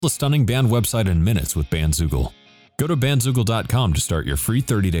A stunning band website in minutes with Bandzoogle. Go to bandzoogle.com to start your free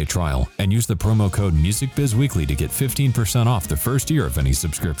 30-day trial and use the promo code MusicBizWeekly to get 15% off the first year of any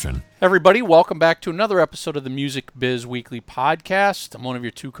subscription. Everybody, welcome back to another episode of the Music Biz Weekly podcast. I'm one of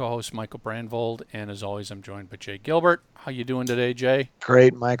your two co-hosts, Michael Brandvold, and as always, I'm joined by Jay Gilbert. How you doing today, Jay?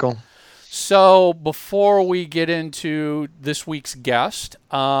 Great, Michael. So before we get into this week's guest,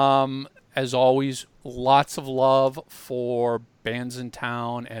 as always, lots of love for Bands in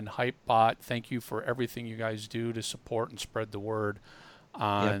Town and Hypebot. Thank you for everything you guys do to support and spread the word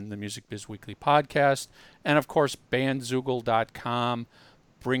on the Music Biz Weekly podcast. And of course, bandzoogle.com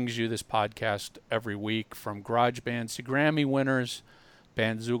brings you this podcast every week, from garage bands to Grammy winners.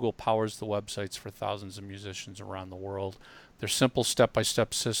 Bandzoogle powers the websites for thousands of musicians around the world. Their simple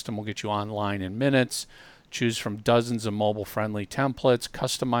step-by-step system will get you online in minutes. Choose from dozens of mobile-friendly templates.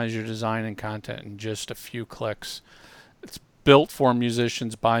 Customize your design and content in just a few clicks. It's built for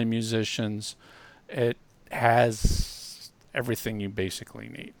musicians, by musicians. It has everything you basically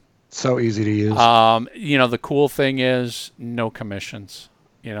need. So easy to use. The cool thing is no commissions.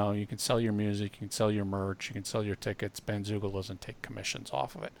 You can sell your music, you can sell your merch, you can sell your tickets. Bandzoogle doesn't take commissions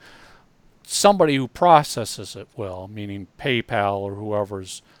off of it. Somebody who processes it will, meaning PayPal or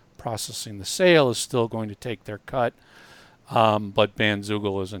whoever's processing the sale, is still going to take their cut. But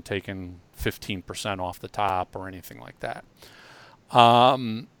Bandzoogle isn't taking 15% off the top or anything like that.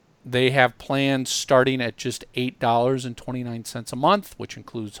 They have plans starting at just $8.29 a month, which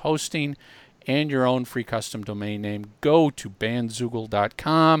includes hosting and your own free custom domain name. Go to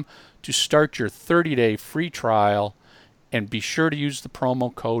bandzoogle.com to start your 30-day free trial, and be sure to use the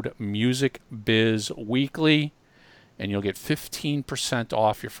promo code MusicBizWeekly, and you'll get 15%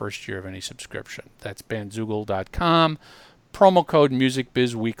 off your first year of any subscription. That's bandzoogle.com. Promo code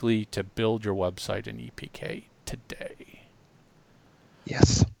MusicBizWeekly to build your website in EPK today.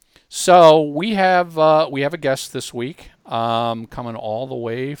 Yes. So we have a guest this week, coming all the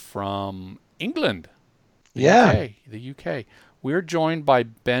way from England, the UK. We're joined by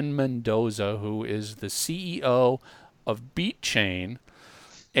Ben Mendoza, who is the CEO of BeatChain.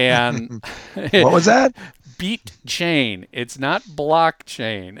 And what was that? BeatChain. It's not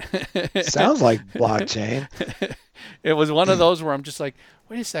blockchain. Sounds like blockchain. It was one of those where I'm just like,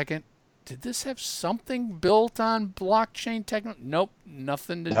 wait a second. Did this have something built on blockchain technology? Nope,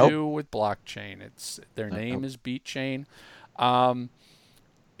 nothing to do with blockchain. Their name is BeatChain.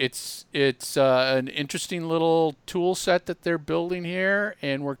 It's an interesting little tool set that they're building here,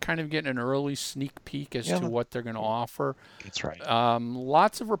 and we're kind of getting an early sneak peek as to what they're going to offer. That's right.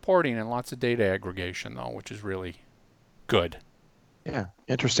 Lots of reporting and lots of data aggregation, though, which is really good. Yeah,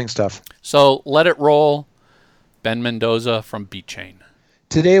 interesting stuff. So let it roll. Ben Mendoza from BeatChain.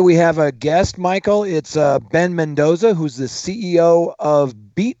 Today we have a guest, Michael. It's Ben Mendoza, who's the CEO of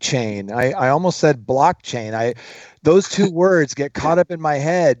BeatChain. I almost said blockchain. Those two words get caught up in my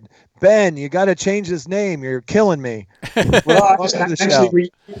head. Ben, you got to change this name. You're killing me. Well,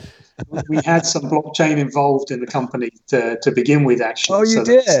 actually, we had some blockchain involved in the company to begin with, actually. Oh, you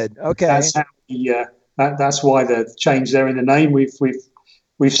did? Okay. That's how that's why the change there in the name. We've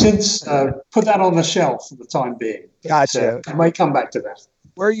since put that on the shelf for the time being. Gotcha. I may come back to that.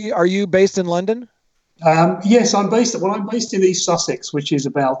 Are you based in London? Yes, I'm based in East Sussex, which is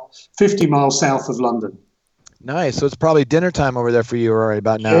about 50 miles south of London. Nice. So it's probably dinner time over there for you right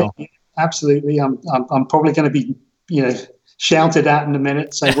about now. Yeah, absolutely. I'm probably going to be, shouted at in a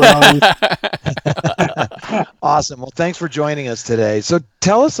minute. Say, where are you? Awesome. Well, thanks for joining us today. So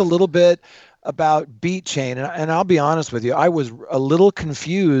tell us a little bit about BeatChain, and I'll be honest with you, I was a little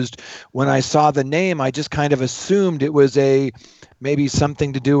confused when I saw the name. I just kind of assumed it was maybe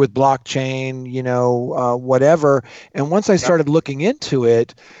something to do with blockchain, whatever. And once I started looking into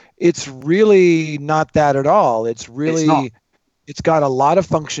it, it's really not that at all. It's got a lot of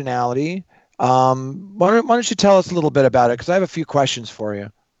functionality. Why don't you tell us a little bit about it? Because I have a few questions for you.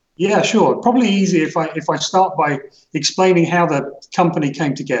 Yeah, sure. Probably easier if I start by explaining how the company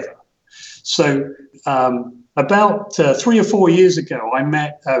came together. So about 3 or 4 years ago, I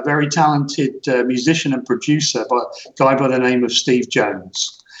met a very talented musician and producer, a guy by the name of Steve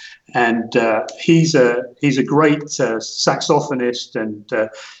Jones. And he's a great saxophonist and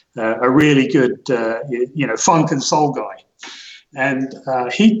a really good, funk and soul guy. And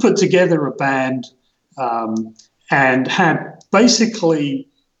he put together a band and had basically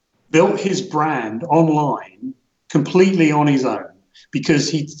built his brand online completely on his own. Because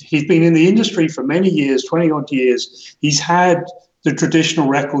he's been in the industry for many years, 20-odd years. He's had the traditional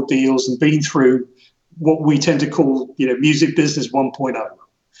record deals and been through what we tend to call, music business 1.0.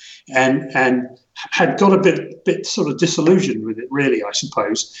 And had got a bit sort of disillusioned with it, really, I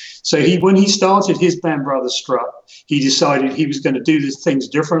suppose. So when he started his Band Brothers Strut, he decided he was going to do these things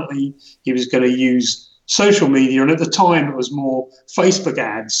differently. He was going to use social media, and at the time it was more Facebook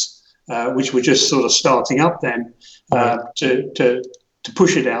ads, which were just sort of starting up then, to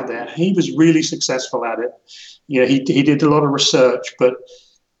push it out there. He was really successful at it. He did a lot of research, but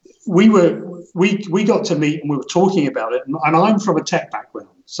we got to meet and we were talking about it. And I'm from a tech background,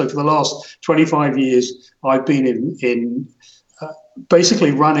 so for the last 25 years, I've been in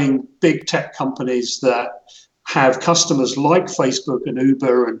basically running big tech companies that have customers like Facebook and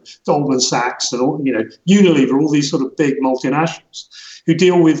Uber and Goldman Sachs and Unilever, all these sort of big multinationals who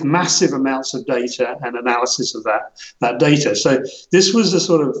deal with massive amounts of data and analysis of that data. So this was a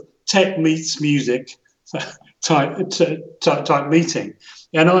sort of tech meets music type meeting.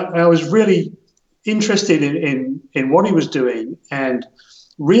 And I was really interested in what he was doing and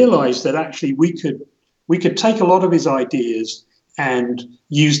realized that actually we could take a lot of his ideas and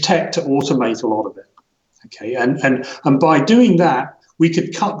use tech to automate a lot of it. Okay, and by doing that, we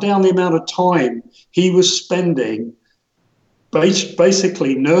could cut down the amount of time he was spending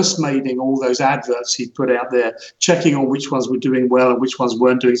basically nursemaiding all those adverts he put out there, checking on which ones were doing well and which ones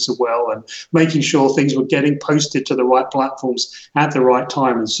weren't doing so well, and making sure things were getting posted to the right platforms at the right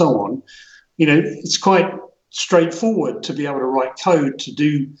time and so on. It's quite straightforward to be able to write code to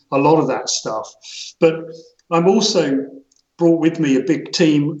do a lot of that stuff. But I'm also brought with me a big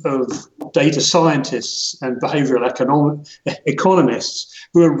team of data scientists and behavioral economists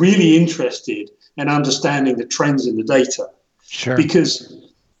who are really interested in understanding the trends in the data. Sure. Because,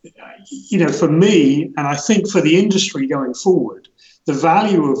 for me, and I think for the industry going forward, the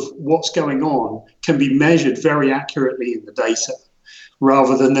value of what's going on can be measured very accurately in the data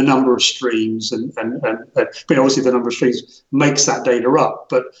rather than the number of streams. And obviously the number of streams makes that data up,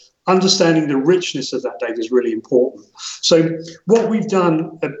 but understanding the richness of that data is really important. So what we've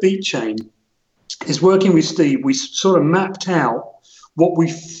done at BeatChain is, working with Steve, we sort of mapped out what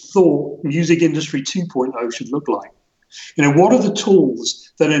we thought music industry 2.0 should look like. What are the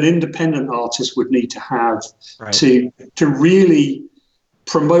tools that an independent artist would need to have to really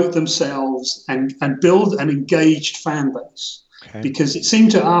promote themselves and build an engaged fan base? Okay. Because it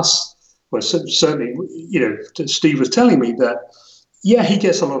seemed to us, well, certainly, Steve was telling me that, yeah, he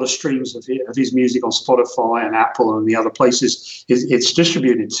gets a lot of streams of his music on Spotify and Apple and the other places it's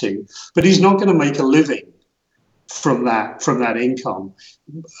distributed to, but he's not going to make a living from that income.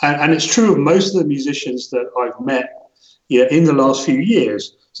 And it's true of most of the musicians that I've met in the last few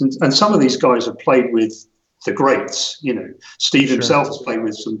years. And some of these guys have played with the greats. Steve himself has played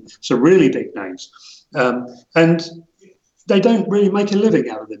with some really big names. And they don't really make a living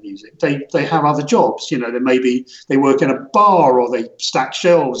out of the music. They have other jobs. They work in a bar, or they stack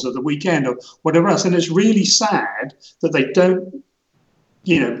shelves at the weekend, or whatever else. And it's really sad that they don't,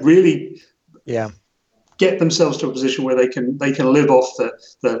 really get themselves to a position where they can live off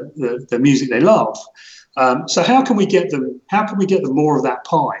the music they love. So how can we get them more of that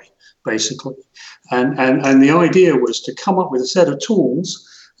pie, basically? And the idea was to come up with a set of tools,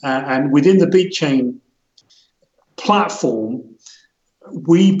 and within the BeatChain platform,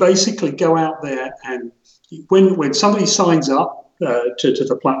 we basically go out there, and when somebody signs up to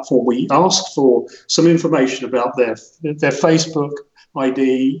the platform, we ask for some information about their Facebook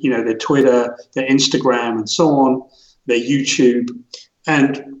ID, their Twitter, their Instagram, and so on, their YouTube.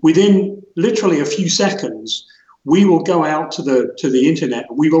 And within literally a few seconds, we will go out to the internet,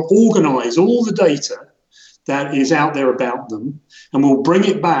 and we will organize all the data that is out there about them, and we'll bring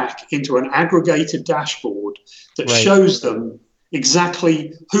it back into an aggregated dashboard that shows them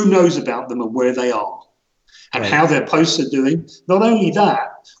exactly who knows about them and where they are and how their posts are doing. Not only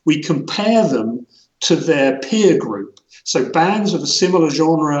that, we compare them to their peer group. So bands of a similar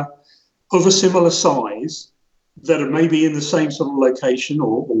genre, of a similar size, that are maybe in the same sort of location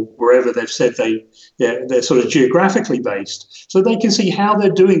or wherever they've said they're sort of geographically based, so they can see how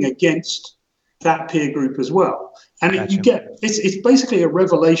they're doing against that peer group as well. And it's basically a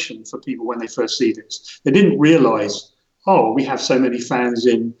revelation for people when they first see this. They didn't realize, we have so many fans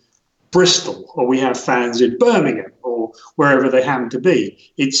in Bristol, or we have fans in Birmingham, or wherever they happen to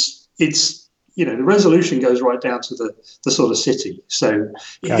be. It's the resolution goes right down to the sort of city. So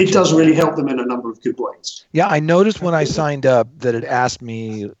it does really help them in a number of good ways. Yeah, I noticed when I signed up that it asked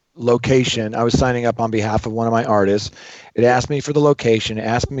me location. I was signing up on behalf of one of my artists. It asked me for the location, it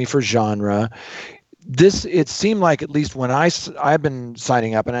asked me for genre. It seemed like, at least when I've been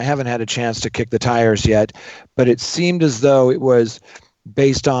signing up, and I haven't had a chance to kick the tires yet, but it seemed as though it was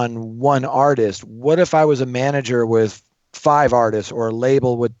based on one artist. What if I was a manager with 5 artists, or a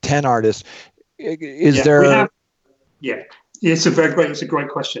label with 10 artists? Is there? Yeah, it's a great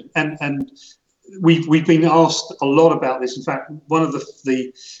question, and we've been asked a lot about this. In fact, one of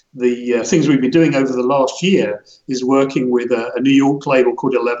the things we've been doing over the last year is working with a New York label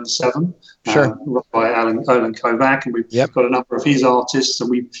called 11/7, run by Alan Kovac, and we've got a number of his artists, and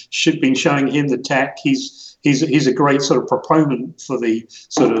we've been showing him the tech. He's a great sort of proponent for the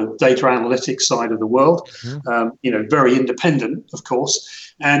sort of data analytics side of the world. Very independent, of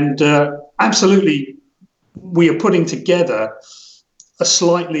course, and absolutely, we are putting together a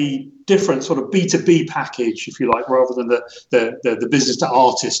slightly different sort of B2B package, if you like, rather than the business to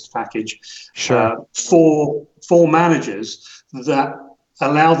artist package for managers that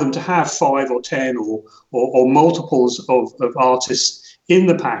allow them to have 5 or 10 or multiples of artists in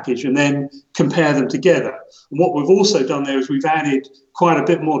the package and then compare them together. And what we've also done there is we've added quite a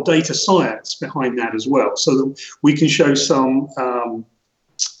bit more data science behind that as well, so that we can show some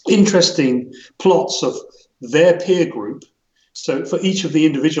interesting plots of their peer group. So for each of the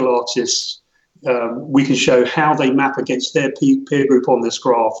individual artists, we can show how they map against their peer group on this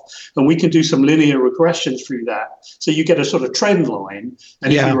graph, and we can do some linear regression through that. So you get a sort of trend line,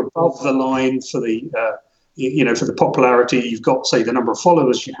 and if you're above the line for the for the popularity, you've got, say, the number of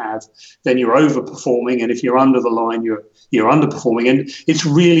followers you have, then you're overperforming, and if you're under the line, you're underperforming. And it's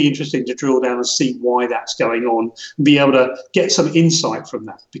really interesting to drill down and see why that's going on, and be able to get some insight from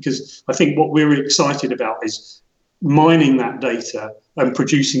that, because I think what we're excited about is mining that data and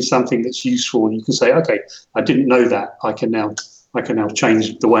producing something that's useful. And you can say, okay, I didn't know that. I can now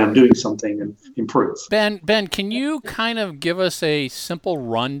change the way I'm doing something and improve. Ben, can you kind of give us a simple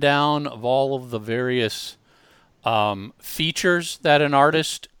rundown of all of the various features that an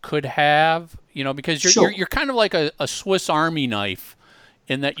artist could have? Because you're kind of like a Swiss Army knife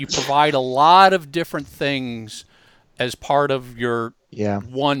in that you provide a lot of different things as part of your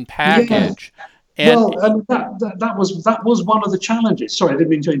one package. Yeah. That was one of the challenges. Sorry, I didn't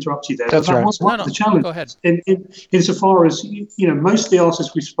mean to interrupt you there. That's right. That was one of the challenges. Go ahead. Insofar as most of the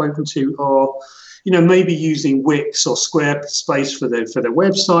artists we've spoken to are, maybe using Wix or Squarespace for their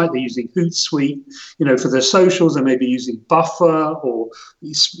website. They're using Hootsuite, for their socials. They may be using Buffer or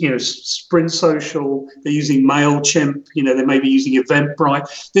Sprint Social. They're using Mailchimp. They may be using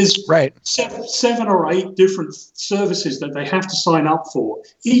Eventbrite. There's 7 or 8 different services that they have to sign up for,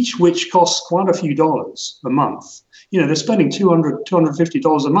 each which costs quite a few dollars a month. They're spending $200,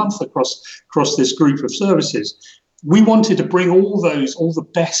 $250 a month across this group of services. We wanted to bring all the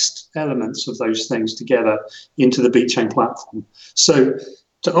best elements of those things together into the BeatChain platform. So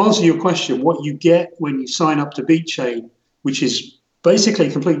to answer your question, what you get when you sign up to BeatChain, which is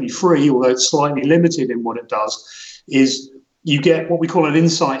basically completely free, although it's slightly limited in what it does, is you get what we call an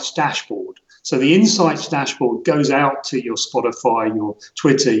insights dashboard. So the insights dashboard goes out to your Spotify, your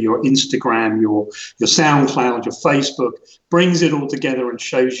Twitter, your Instagram, your SoundCloud, your Facebook, brings it all together and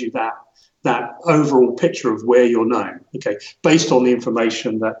shows you that overall picture of where you're known, based on the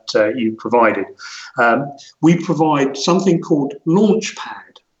information that you provided. We provide something called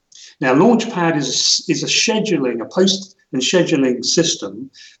Launchpad. Now, Launchpad is a post and scheduling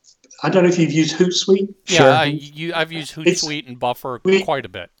system. I don't know if you've used Hootsuite. Yeah, I've used Hootsuite and Buffer quite a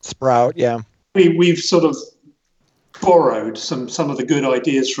bit. Sprout, yeah. We've sort of borrowed some of the good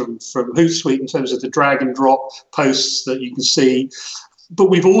ideas from Hootsuite in terms of the drag and drop posts that you can see. But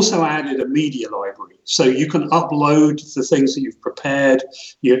we've also added a media library, so you can upload the things that you've prepared,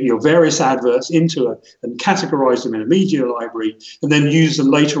 your various adverts into and categorize them in a media library, and then use them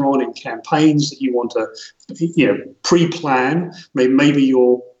later on in campaigns that you want to, pre-plan. Maybe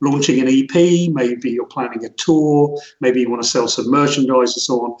you're launching an EP, maybe you're planning a tour, maybe you want to sell some merchandise and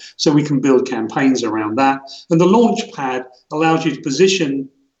so on. So we can build campaigns around that. And the Launchpad allows you to position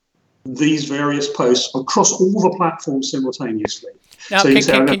these various posts across all the platforms simultaneously. Now,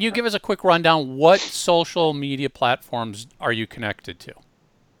 can you give us a quick rundown? What social media platforms are you connected to?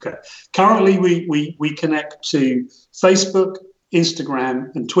 Okay. Currently, we connect to Facebook,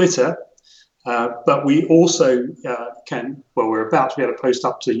 Instagram, and Twitter, but we also we're about to be able to post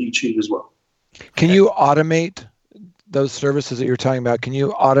up to YouTube as well. Can you automate those services that you're talking about? Can you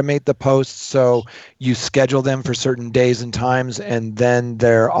automate the posts so you schedule them for certain days and times, and then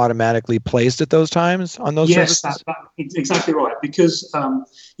they're automatically placed at those times on those services? Yes, that's exactly right. Because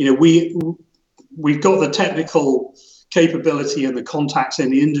we've got the technical capability and the contacts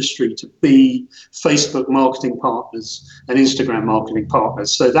in the industry to be Facebook marketing partners and Instagram marketing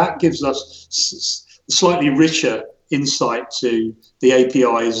partners. So that gives us slightly richer insight to the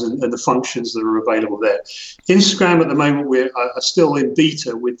APIs and the functions that are available there. Instagram at the moment, we're still in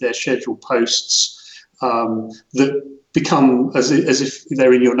beta with their scheduled posts that become as if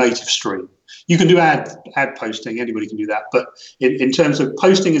they're in your native stream. You can do ad posting. Anybody can do that. But in terms of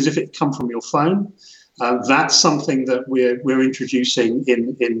posting as if it come from your phone, that's something that we're introducing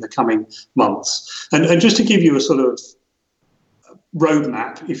in the coming months. And just to give you a sort of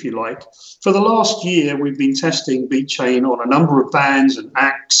roadmap, if you like, for the last year we've been testing BeatChain on a number of bands and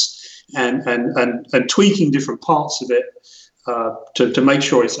acts and tweaking different parts of it to make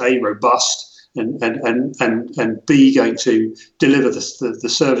sure it's A, robust, and B, going to deliver the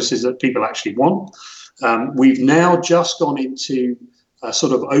services that people actually want. We've now just gone into a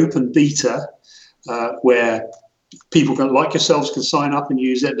sort of open beta where people like yourselves can sign up and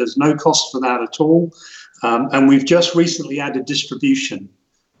use it. There's no cost for that at all. And we've just recently added distribution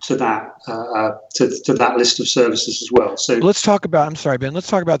to that to that list of services as well. So let's talk about, I'm sorry, Ben, let's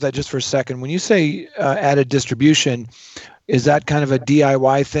talk about that just for a second. When you say added distribution, is that kind of a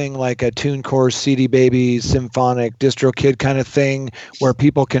DIY thing, like a TuneCore, CD Baby, Symphonic, DistroKid kind of thing, where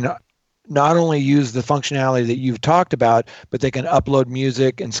people can not only use the functionality that you've talked about, but they can upload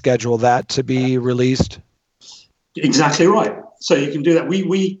music and schedule that to be released? Exactly right. So you can do that.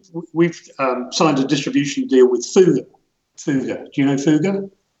 We've signed a distribution deal with Fuga. Fuga. Do you know Fuga?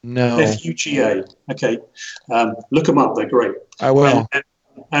 No. Fuga. Okay. Look them up. They're great. I will.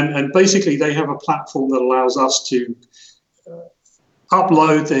 And basically, they have a platform that allows us to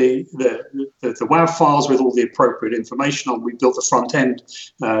upload the WAV files with all the appropriate information on. We built the front end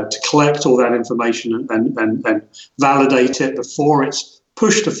to collect all that information and validate it before it's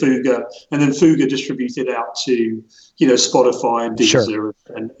pushed to Fuga, and then Fuga distributed out to Spotify and Deezer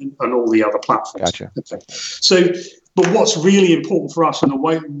and all the other platforms. Gotcha. Okay. So, but what's really important for us, and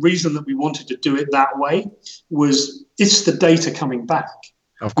the reason that we wanted to do it that way, was it's the data coming back.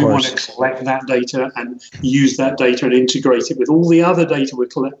 Of course. We want to collect that data and use that data and integrate it with all the other data we're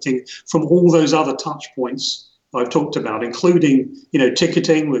collecting from all those other touch points I've talked about, including,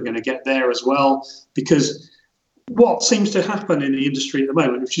 ticketing. We're going to get there as well, because what seems to happen in the industry at the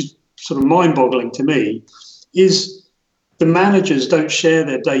moment, which is sort of mind-boggling to me, is the managers don't share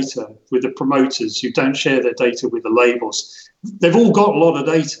their data with the promoters, who don't share their data with the labels. They've all got a lot of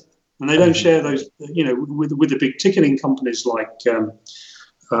data, and they don't share those, with the big ticketing companies like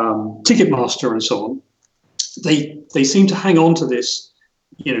Ticketmaster and so on. They seem to hang on to this,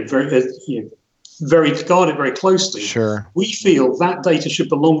 guard it very closely. Sure. We feel that data should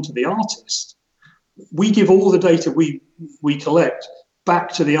belong to the artist. We give all the data we collect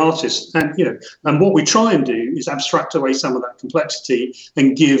back to the artist, and what we try and do is abstract away some of that complexity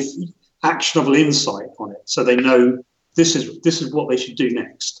and give actionable insight on it, so they know this is what they should do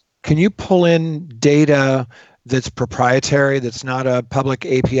next. Can you pull in data that's proprietary, that's not a public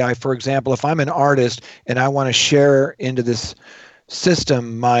API? For example, if I'm an artist and I want to share into this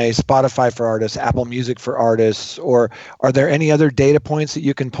system my Spotify for artists, Apple Music for artists, or are there any other data points that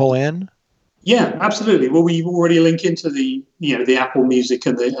you can pull in? Yeah, absolutely. Well, we already link into the Apple Music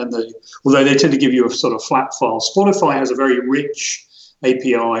and the although they tend to give you a sort of flat file. Spotify has a very rich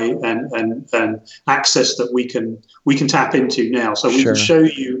API and access that we can tap into now. So we can show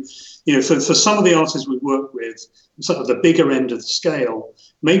you, for some of the artists we work with, sort of the bigger end of the scale,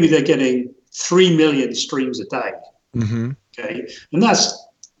 maybe they're getting 3 million streams a day. Mm-hmm. Okay, and that's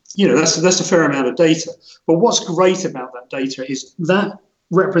a fair amount of data. But what's great about that data is that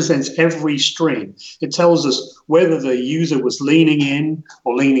represents every stream. It tells us whether the user was leaning in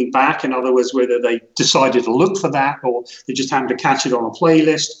or leaning back. In other words, whether they decided to look for that or they just happened to catch it on a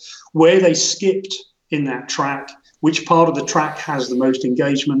playlist, where they skipped in that track, which part of the track has the most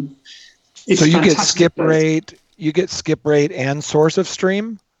engagement. So you get skip rate and source of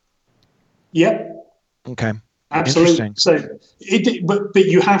stream? Yep. Okay. Absolutely. So, but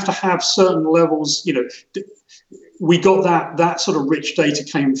you have to have certain levels. We got that sort of rich data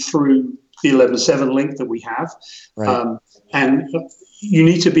came through the 11.7 link that we have, right. And you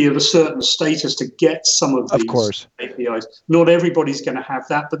need to be of a certain status to get some of these APIs. Not everybody's going to have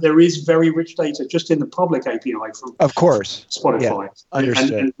that, but there is very rich data just in the public API from Spotify. Yeah,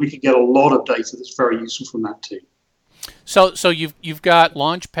 understood. And we can get a lot of data that's very useful from that too. So you've got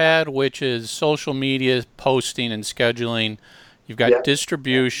Launchpad, which is social media posting and scheduling. You've got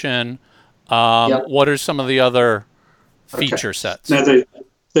distribution. What are some of the other feature sets? Now,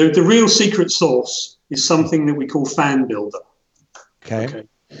 the real secret sauce is something that we call Fan Builder. Okay.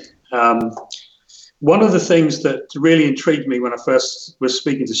 One of the things that really intrigued me when I first was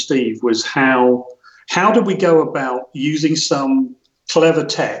speaking to Steve was how do we go about using some clever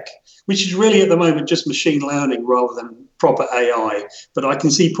tech, which is really at the moment just machine learning rather than proper AI, but I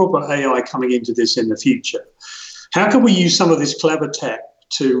can see proper AI coming into this in the future. How can we use some of this clever tech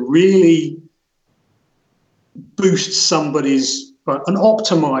to really boost somebody's and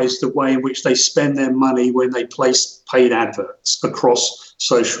optimize the way in which they spend their money when they place paid adverts across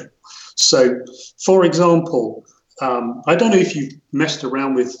social. So, for example, I don't know if you've messed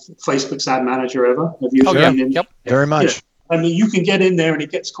around with Facebook's ad manager ever. Have you? Oh, yeah. Yep. Very much. Yeah. I mean, you can get in there and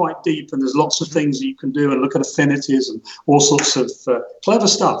it gets quite deep, and there's lots of things that you can do and look at affinities and all sorts of clever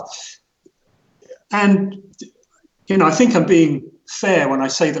stuff. And, I think I'm being fair when I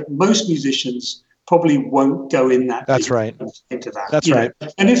say that most musicians probably won't go in that That's deep right. into that. That's right.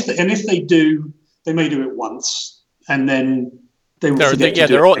 And if they do, they may do it once, and then they will forget to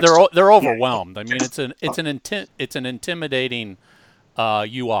do it. They're overwhelmed. I mean, it's an intimidating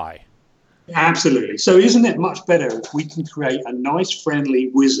UI. Absolutely. So isn't it much better if we can create a nice,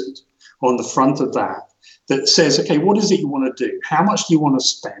 friendly wizard on the front of that says, okay, what is it you want to do? How much do you want to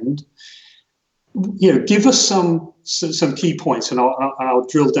spend? Give us some key points, and I'll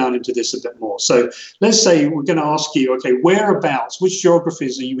drill down into this a bit more. So let's say we're going to ask you, okay, whereabouts, which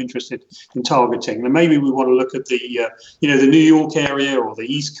geographies are you interested in targeting? And maybe we want to look at the New York area or the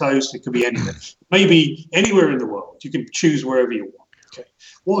East Coast. It could be anywhere. Maybe anywhere in the world. You can choose wherever you want. Okay.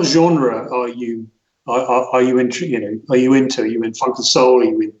 What genre are you into? Are you in funk and soul? Are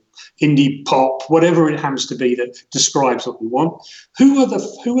you in indie pop? Whatever it happens to be that describes what we want. Who are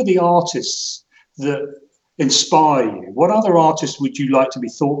the artists that inspire you? What other artists would you like to be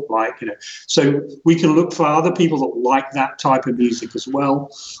thought like? So we can look for other people that like that type of music as well.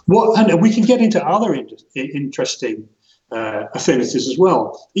 And we can get into other interesting affinities as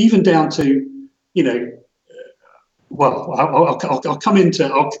well, even down to well, I'll come into.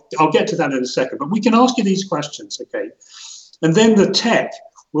 I'll get to that in a second. But we can ask you these questions, okay? And then the tech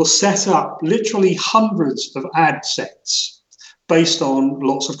will set up literally hundreds of ad sets based on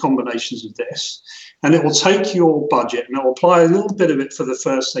lots of combinations of this, and it will take your budget and it will apply a little bit of it for the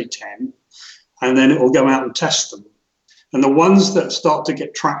first, say, 10, and then it will go out and test them. And the ones that start to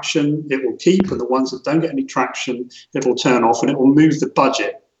get traction, it will keep, and the ones that don't get any traction, it will turn off, and it will move the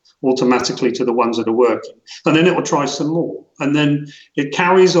budget automatically to the ones that are working. And then it will try some more. And then it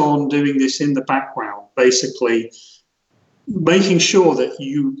carries on doing this in the background, basically making sure that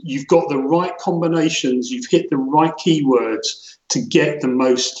you've got the right combinations, you've hit the right keywords to get the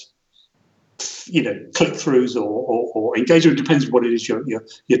most, click-throughs or engagement. It depends on what it is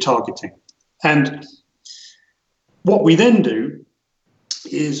you're targeting. And what we then do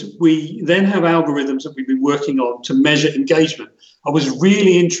is we then have algorithms that we've been working on to measure engagement. I was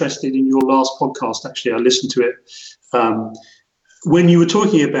really interested in your last podcast, actually. I listened to it when you were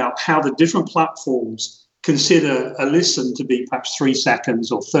talking about how the different platforms consider a listen to be perhaps 3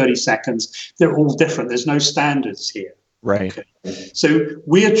 seconds or 30 seconds. They're all different. There's no standards here. Right. Okay. So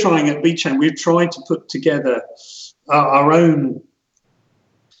we are trying at BeatChain, we've tried to put together our own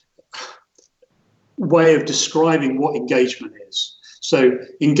way of describing what engagement is. So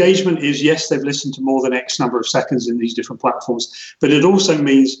engagement is, yes, they've listened to more than X number of seconds in these different platforms, but it also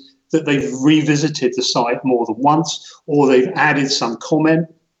means that they've revisited the site more than once, or they've added some comment.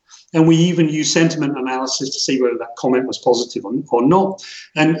 And we even use sentiment analysis to see whether that comment was positive or not.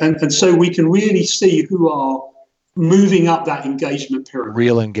 And so we can really see who are moving up that engagement pyramid.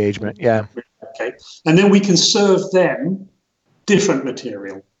 Real engagement, yeah. Okay. And then we can serve them different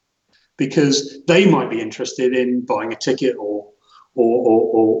material because they might be interested in buying a ticket or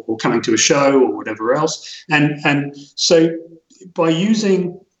coming to a show or whatever else. And so by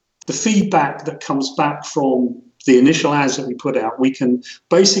using the feedback that comes back from the initial ads that we put out, we can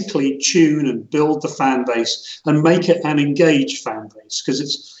basically tune and build the fan base and make it an engaged fan base, because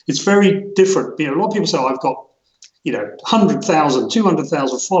it's very different. A lot of people say, I've got 100,000,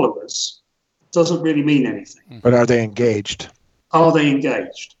 200,000 followers. Doesn't really mean anything. But are they engaged? Are they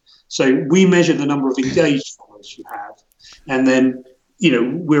engaged? So we measure the number of engaged followers you have, and then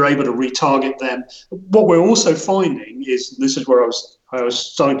we're able to retarget them. What we're also finding is, this is where I was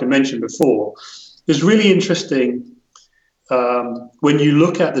starting to mention before, is really interesting when you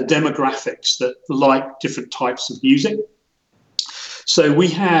look at the demographics that like different types of music. So we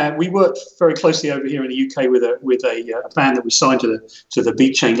worked very closely over here in the UK with a band that we signed to the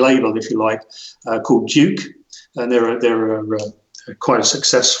BeatChain label, if you like, called Duke, and they're quite a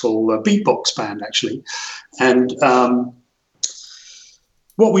successful beatbox band actually. And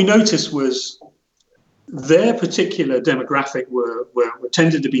what we noticed was their particular demographic were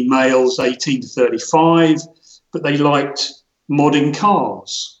tended to be males 18 to 35, but they liked modding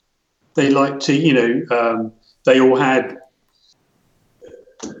cars. They liked to, they all had,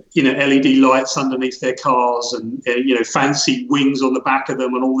 LED lights underneath their cars and, fancy wings on the back of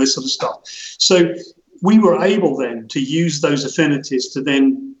them and all this sort of stuff. So we were able then to use those affinities to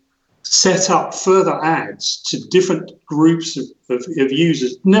then set up further ads to different groups of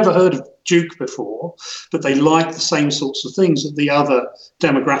users, never heard of Duke before, but they liked the same sorts of things that the other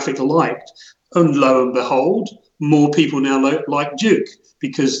demographic liked. And lo and behold, more people now like Duke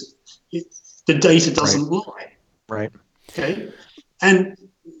because the data doesn't lie. Right. Okay. And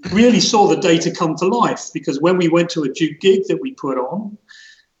really saw the data come to life, because when we went to a Duke gig that we put on,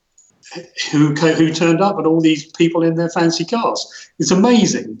 who turned up, and all these people in their fancy cars. It's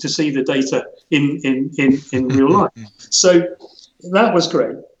amazing to see the data in real life. So that was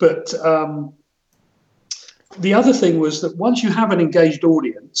great. But the other thing was that once you have an engaged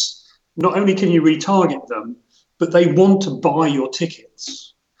audience, not only can you retarget them, but they want to buy your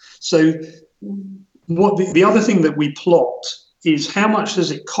tickets. So what the other thing that we plot is how much does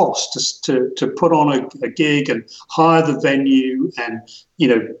it cost to put on a gig and hire the venue and,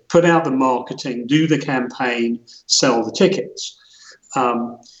 put out the marketing, do the campaign, sell the tickets.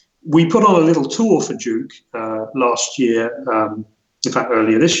 We put on a little tour for Duke last year, in fact,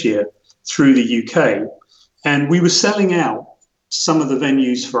 earlier this year, through the UK. And we were selling out some of the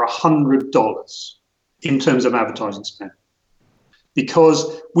venues for $100 in terms of advertising spend,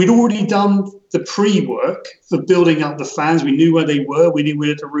 because we'd already done the pre-work of building up the fans. We knew where they were. We knew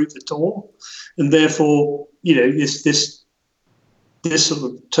where to route the tour. And therefore, this sort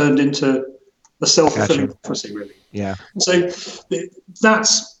of turned into a self-fulfilling prophecy, really. Yeah. So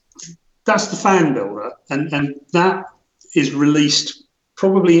that's the fan builder. And that is released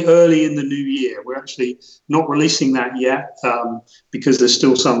probably early in the new year. We're actually not releasing that yet because there's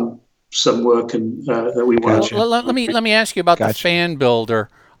still some work and that we want to. Well, let me ask you about the fan builder,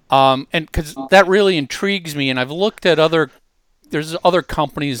 and because that really intrigues me. And I've looked at there's other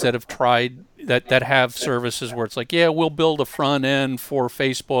companies that have tried that have services where it's like, yeah, we'll build a front end for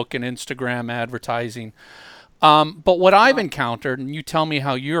Facebook and Instagram advertising. But what I've encountered, and you tell me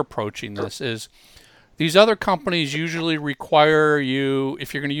how you're approaching this, is these other companies usually require you,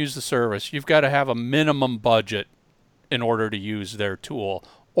 if you're going to use the service, you've got to have a minimum budget in order to use their tool.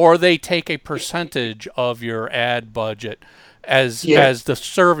 Or they take a percentage of your ad budget as the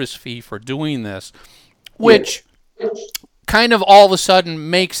service fee for doing this, which kind of all of a sudden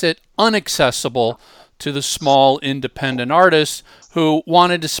makes it inaccessible to the small independent artists who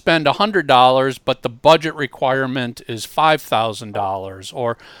wanted to spend $100, but the budget requirement is $5,000.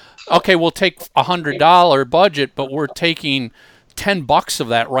 Or, okay, we'll take $100 budget, but we're taking $10 of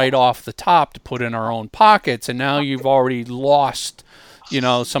that right off the top to put in our own pockets, and now you've already lost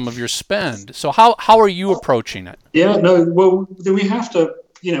some of your spend. So how are you approaching it? Yeah, no, well, we have to,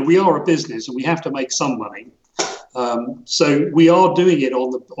 we are a business and we have to make some money. So we are doing it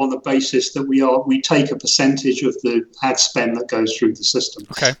on the basis that we take a percentage of the ad spend that goes through the system.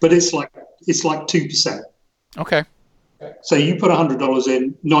 Okay. But it's like 2%. Okay. So you put $100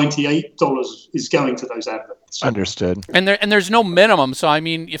 in, $98 is going to those adverts. Understood. And there's no minimum. So I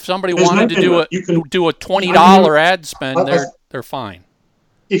mean, if somebody wanted to do a $20 ad spend, they're fine.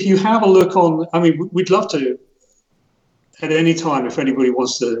 If you have a look we'd love to, at any time, if anybody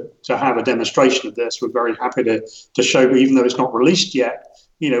wants to have a demonstration of this, we're very happy to show, even though it's not released yet,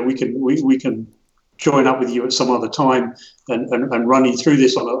 we can join up with you at some other time and run you through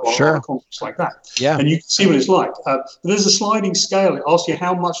this on a conference like that. Yeah. And you can see what it's like. But there's a sliding scale. It asks you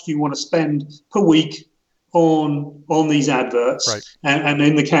how much do you want to spend per week on these adverts. Right. And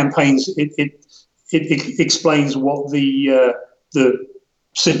in the campaigns, it explains what the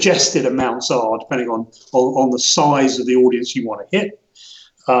suggested amounts are, depending on the size of the audience you want to hit.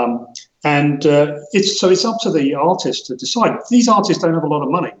 It's up to the artist to decide. These artists don't have a lot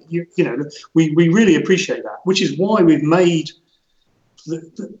of money. We really appreciate that, which is why we've made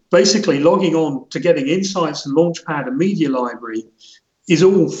basically logging on to getting insights and Launchpad and Media Library is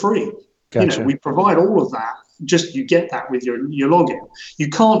all free. Gotcha. We provide all of that. Just you get that with your login. You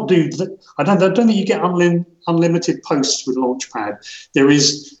can't do that. I don't think you get unlimited posts with Launchpad. There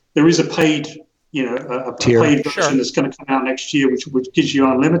is a paid a paid version that's going to come out next year, which gives you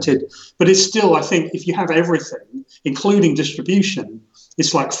unlimited. But it's still, I think, if you have everything, including distribution,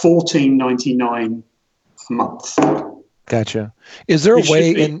 it's like $14.99 a month. Gotcha. Is there a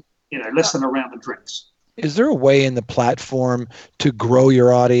way in less than a round of drinks? Is there a way in the platform to grow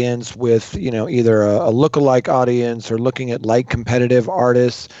your audience with, either a lookalike audience or looking at like competitive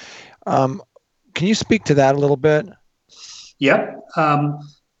artists? Can you speak to that a little bit? Yeah.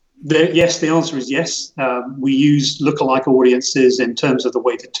 Yes, the answer is yes. We use lookalike audiences in terms of the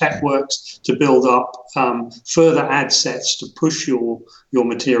way the tech works to build up further ad sets to push your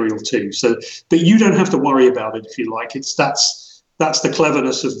material to. So, but you don't have to worry about it if you like. That's the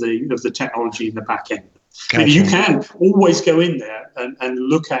cleverness of the technology in the back end. Gotcha. You can always go in there and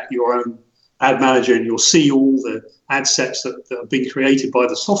look at your own ad manager, and you'll see all the ad sets that have been created by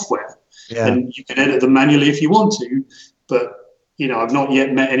the software. Yeah. And you can edit them manually if you want to, but I've not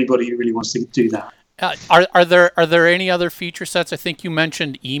yet met anybody who really wants to do that. Are there any other feature sets? I think you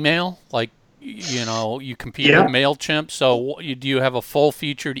mentioned email, like you compete with MailChimp. So do you have a full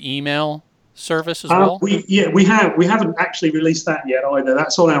featured email service as well? We haven't actually released that yet either.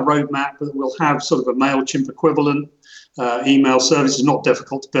 That's on our roadmap, but we'll have sort of a MailChimp equivalent email service. Is not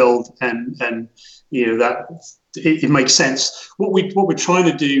difficult to build, and that it makes sense. What we're trying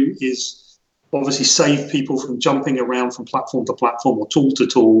to do is obviously save people from jumping around from platform to platform or tool to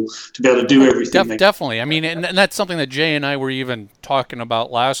tool to be able to do everything. Definitely. I mean, and that's something that Jay and I were even talking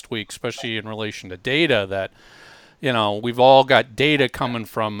about last week, especially in relation to data, that, we've all got data coming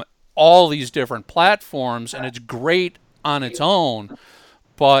from all these different platforms, and it's great on its own,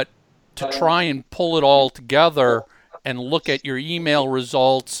 but to try and pull it all together and look at your email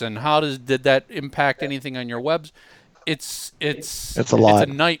results and did that impact anything on your webs, it's a lot.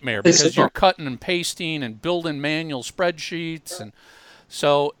 It's a nightmare because you're cutting and pasting and building manual spreadsheets, and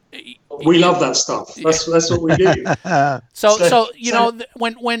so we love that stuff. That's what we do.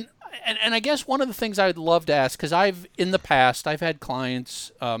 When I guess one of the things I'd love to ask, because in the past I've had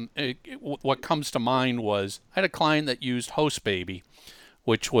clients. What comes to mind was I had a client that used HostBaby,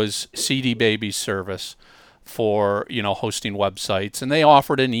 which was CD Baby's service for hosting websites, and they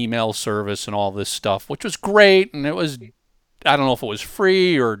offered an email service and all this stuff, which was great, and it was, I don't know if it was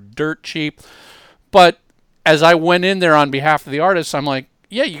free or dirt cheap, but as I went in there on behalf of the artists, I'm like,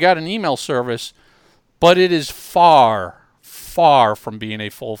 yeah, you got an email service, but it is far from being a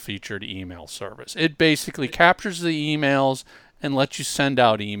full-featured email service. It basically captures the emails and lets you send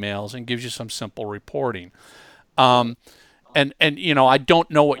out emails and gives you some simple reporting. And I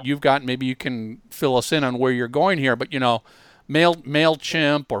don't know what you've got. Maybe you can fill us in on where you're going here. But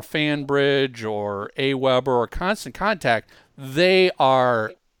MailChimp or FanBridge or Aweber or Constant Contact, they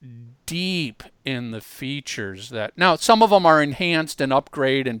are deep in the features that now some of them are enhanced and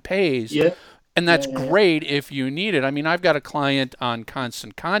upgrade and pays. Yeah. And that's great if you need it. I mean, I've got a client on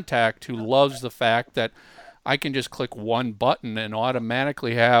Constant Contact who loves the fact that I can just click one button and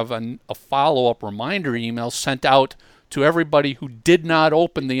automatically have a follow-up reminder email sent out to everybody who did not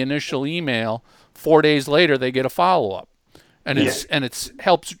open the initial email. 4 days later, they get a follow-up, and it's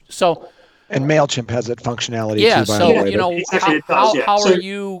helps. So, and MailChimp has that functionality too. By the way, how are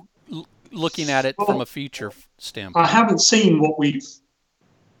you looking at it from a feature standpoint? I haven't seen what we've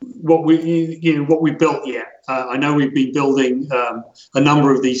built yet. I know we've been building a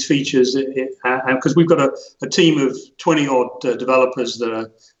number of these features because we've got a team of 20 odd developers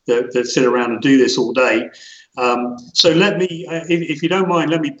that sit around and do this all day. So let me, if you don't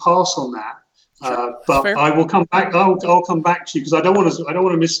mind, let me pass on that. But fair. I will come back. I'll come back to you because I don't want to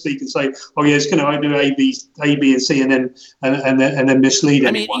misspeak and say, oh yeah, it's going to do A, B, and C, and then mislead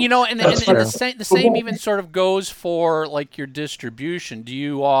anyone. And the same even sort of goes for like your distribution. Do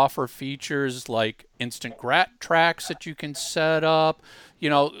you offer features like instant grat tracks that you can set up?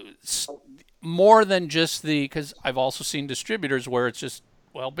 More than just because I've also seen distributors where it's just,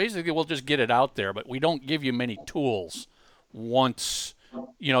 well, basically we'll just get it out there, but we don't give you many tools once.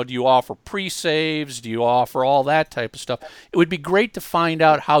 Do you offer pre-saves? Do you offer all that type of stuff? It would be great to find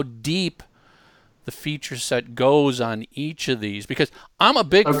out how deep the feature set goes on each of these, because I'm a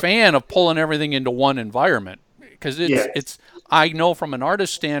big fan of pulling everything into one environment, because it's I know from an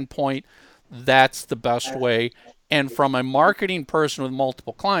artist standpoint that's the best way, and from a marketing person with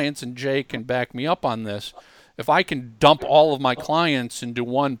multiple clients, and Jay can back me up on this, if I can dump all of my clients into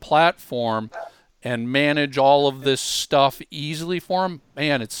one platform and manage all of this stuff easily for them,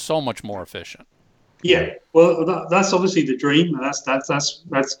 man, it's so much more efficient. Yeah, well, that's obviously the dream. That's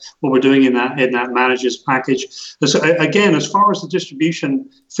what we're doing in that manager's package. So again, as far as the distribution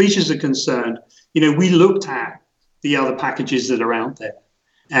features are concerned, we looked at the other packages that are out there,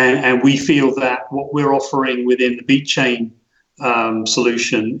 and we feel that what we're offering within the BeatChain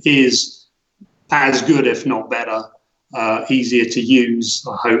solution is as good, if not better, easier to use,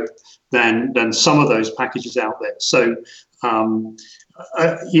 I hope, than some of those packages out there. So, I'm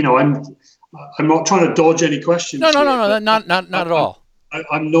not trying to dodge any questions. No, not at all.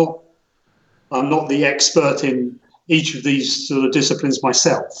 I'm not the expert in each of these sort of disciplines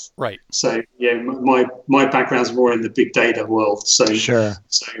myself. Right. So my background's more in the big data world. So sure.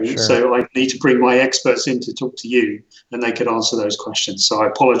 So I need to bring my experts in to talk to you, and they could answer those questions. So I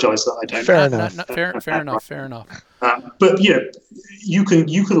apologize that I don't. Fair enough. But you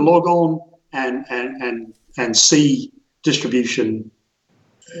can log on and see distribution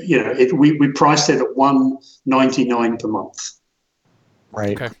we priced it at $199 per month.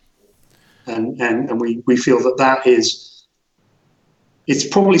 Right. Okay. And we feel that it's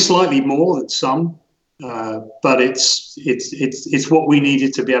probably slightly more than some, but it's what we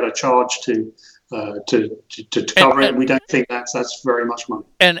needed to be able to charge to cover it. And we don't think that's very much money.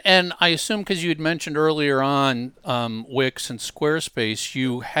 And I assume, because you had mentioned earlier on Wix and Squarespace,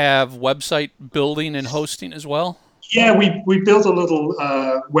 you have website building and hosting as well? Yeah, we built a little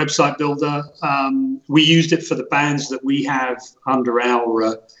website builder. We used it for the bands that we have under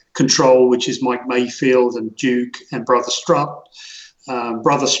our control, which is Mike Mayfield and Duke and Brother Strut.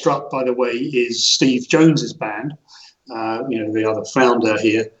 Brother Strut, by the way, is Steve Jones's band, the other founder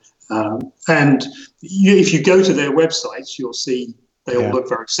here. And if you go to their websites, you'll see they all look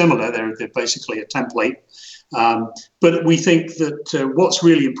very similar. They're basically a template. But we think that what's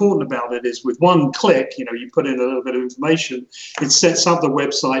really important about it is with one click, you put in a little bit of information, it sets up the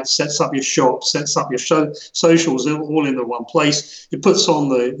website, sets up your shop, sets up your socials all in the one place. It puts on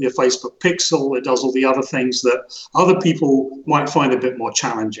your Facebook pixel. It does all the other things that other people might find a bit more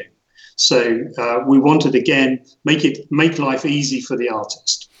challenging. So we wanted, again, make life easy for the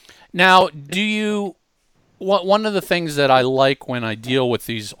artist. Now, one of the things that I like when I deal with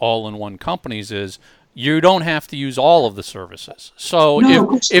these all-in-one companies is you don't have to use all of the services. So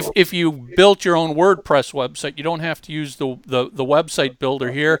if you built your own WordPress website, you don't have to use the website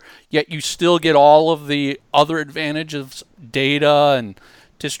builder here, yet you still get all of the other advantages, data and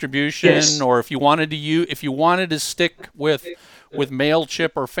distribution. Yes. Or if you wanted to stick with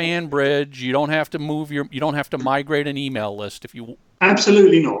MailChimp or FanBridge, you don't have to migrate an email list if you.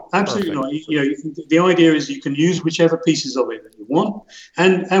 Absolutely not. Absolutely not. The idea is you can use whichever pieces of it that you want,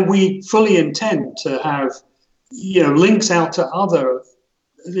 and we fully intend to have links out to other,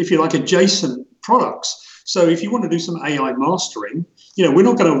 if you like, adjacent products. So if you want to do some AI mastering, we're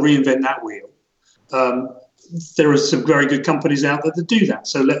not going to reinvent that wheel. There are some very good companies out there that do that.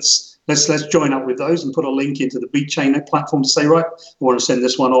 So let's join up with those and put a link into the BeatChain platform to say, right, I want to send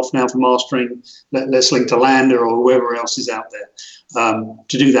this one off now for mastering. Let's link to Lander or whoever else is out there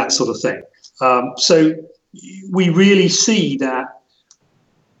to do that sort of thing. So we really see that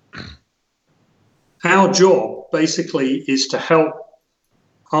our job basically is to help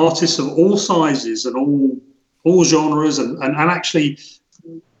artists of all sizes and all genres and actually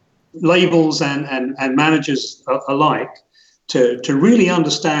labels and managers alike to really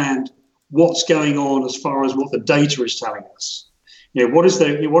understand what's going on as far as what the data is telling us. What is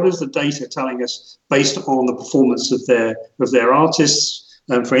the data telling us based on the performance of their artists,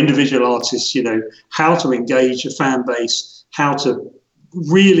 and for individual artists, how to engage a fan base, how to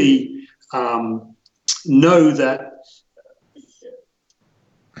really know that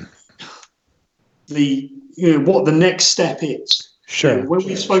what the next step is. Sure. When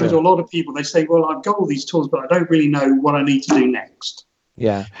we've spoken to a lot of people, they say, "Well, I've got all these tools, but I don't really know what I need to do next."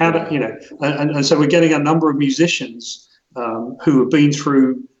 Yeah. How to, and so we're getting a number of musicians who have been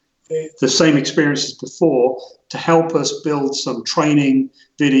through the same experiences before to help us build some training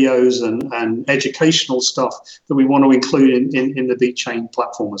videos and educational stuff that we want to include in the BeatChain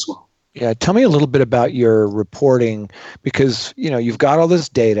platform as well. Yeah, tell me a little bit about your reporting, because you've got all this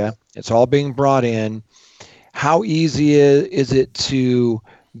data, it's all being brought in. How easy is it to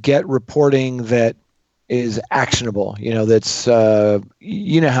get reporting that is actionable? That's how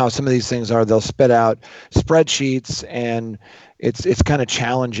some of these things are. They'll spit out spreadsheets, and it's kind of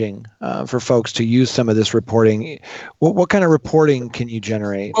challenging for folks to use some of this reporting. What kind of reporting can you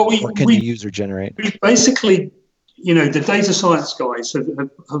generate? What can the user generate? We basically, the data science guys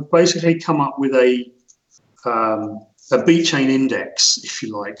have basically come up with a BeatChain index, if you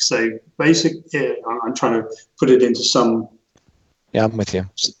like. So I'm trying to put it into some. Yeah, I'm with you.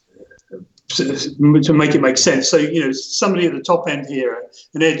 To make it make sense. So, somebody at the top end here,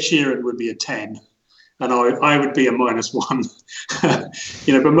 an Ed Sheeran would be a 10, and I would be a -1.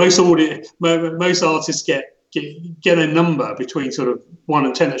 But most artists get a number between sort of 1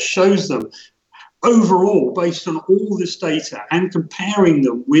 and 10 that shows them overall, based on all this data and comparing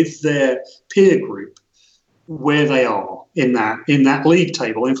them with their peer group, where they are in that league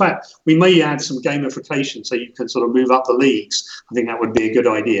table. In fact, we may add some gamification so you can sort of move up the leagues. I think that would be a good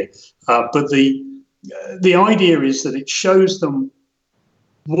idea. But the idea is that it shows them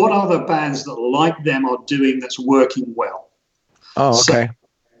what other bands that like them are doing that's working well. Oh, okay.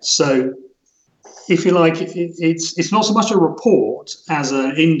 So if you like, it's not so much a report as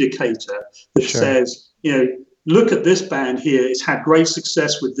an indicator that says, look at this band here. It's had great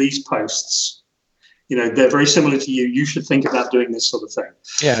success with these posts. they're very similar to you. You should think about doing this sort of thing.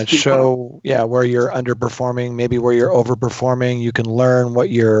 Yeah, show where you're underperforming, maybe where you're overperforming. You can learn what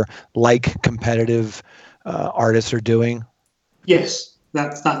your competitive artists are doing. Yes,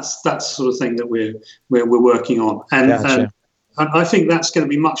 that's the sort of thing that we're working on, and I think that's going to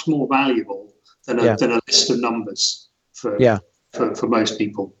be much more valuable than a list of numbers for most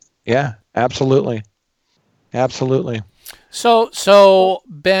people. Yeah, absolutely. So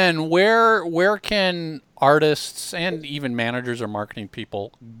Ben, where can artists and even managers or marketing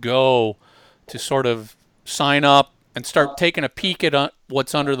people go to sort of sign up and start taking a peek at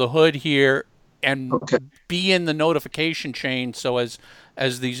what's under the hood here and be in the notification chain, so as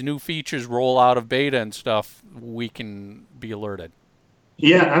these new features roll out of beta and stuff, we can be alerted?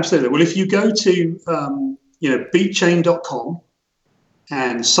 Yeah, absolutely. Well, if you go to BeatChain.com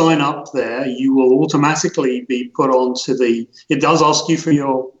and sign up there, you will automatically be put onto it does ask you for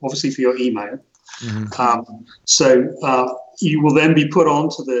your email. Mm-hmm. So you will then be put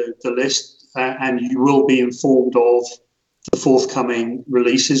onto the list, and you will be informed of the forthcoming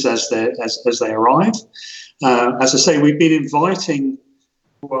releases as they arrive. As I say, we've been inviting,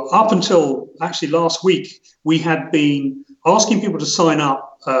 up until actually last week, we had been asking people to sign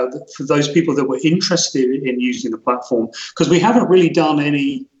up for those people that were interested in using the platform, because we haven't really done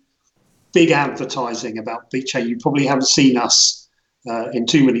any big advertising about BeatChain. You probably haven't seen us in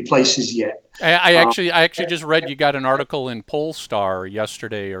too many places yet. I actually just read you got an article in Polestar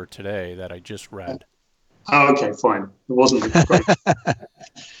yesterday or today that I just read. Oh, okay, fine. It wasn't great.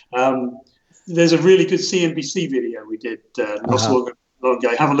 There's a really good CNBC video we did not so long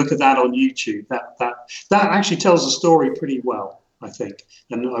ago. Have a look at that on YouTube. That actually tells the story pretty well, I think,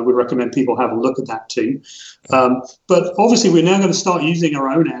 and I would recommend people have a look at that too. But obviously, we're now going to start using our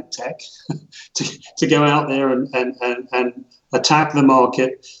own ad tech to go out there and attack the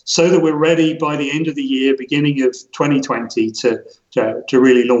market, so that we're ready by the end of the year, beginning of 2020, to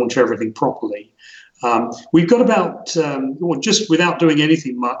really launch everything properly. We've got about, just without doing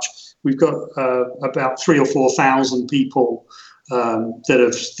anything much, we've got about 3,000 or 4,000 people that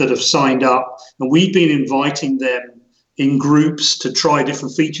have signed up, and we've been inviting them in groups to try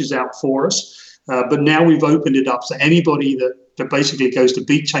different features out for us. But now we've opened it up, so anybody that basically goes to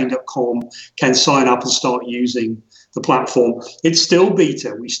BeatChain.com can sign up and start using the platform. It's still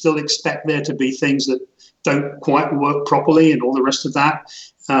beta. We still expect there to be things that don't quite work properly and all the rest of that.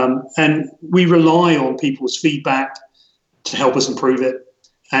 And we rely on people's feedback to help us improve it.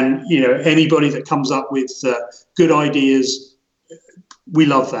 And, anybody that comes up with good ideas, we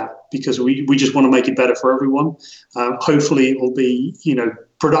love that, because we just want to make it better for everyone. Hopefully it will be,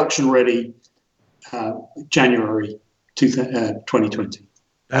 production ready January 2020.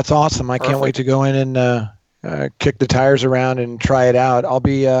 That's awesome. I can't wait to go in and kick the tires around and try it out. I'll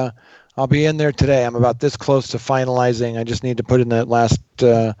be in there today. I'm about this close to finalizing. I just need to put in that last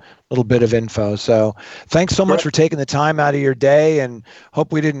little bit of info. So thanks so much for taking the time out of your day, and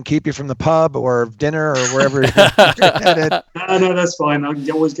hope we didn't keep you from the pub or dinner or wherever you're headed. No, that's fine. I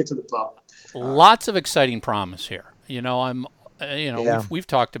can always get to the pub. Lots of exciting promise here. We've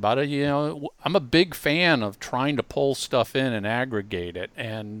talked about it. I'm a big fan of trying to pull stuff in and aggregate it.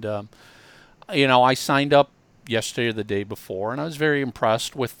 And, I signed up yesterday or the day before, and I was very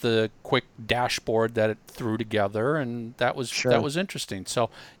impressed with the quick dashboard that it threw together, and that was interesting. So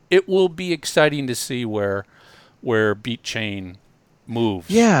it will be exciting to see where BeatChain moves.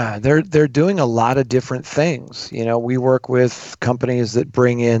 Yeah, they're doing a lot of different things. We work with companies that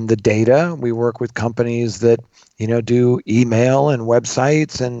bring in the data. We work with companies that do email and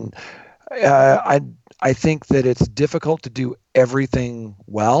websites, and I think that it's difficult to do everything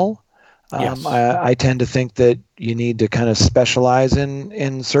well. Yes. I tend to think that you need to kind of specialize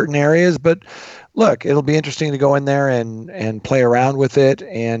in certain areas, but look, it'll be interesting to go in there and play around with it.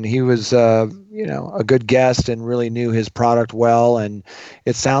 And he was, a good guest and really knew his product well. And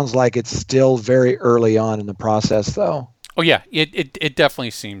it sounds like it's still very early on in the process, though. Oh yeah, it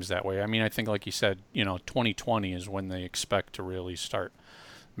definitely seems that way. I mean, I think, like you said, 2020 is when they expect to really start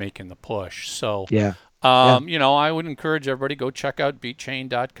making the push. So yeah. I would encourage everybody, go check out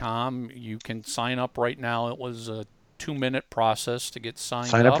BeatChain.com. You can sign up right now. It was a 2-minute process to get signed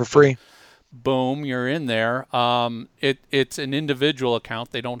up. Sign up for free. Boom, you're in there. It's an individual account.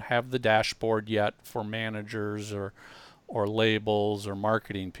 They don't have the dashboard yet for managers or labels or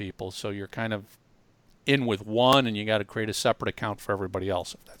marketing people. So you're kind of in with one, and you got to create a separate account for everybody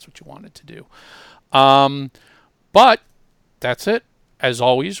else if that's what you wanted to do. But that's it. As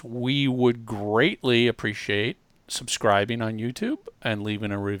always, we would greatly appreciate subscribing on YouTube and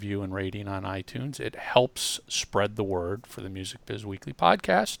leaving a review and rating on iTunes. It helps spread the word for the Music Biz Weekly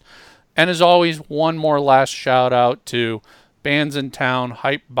podcast. And as always, one more last shout out to Bands in Town,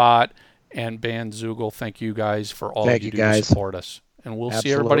 Hypebot, and Bandzoogle. Thank you guys for all you do to support us. And we'll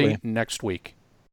see everybody next week.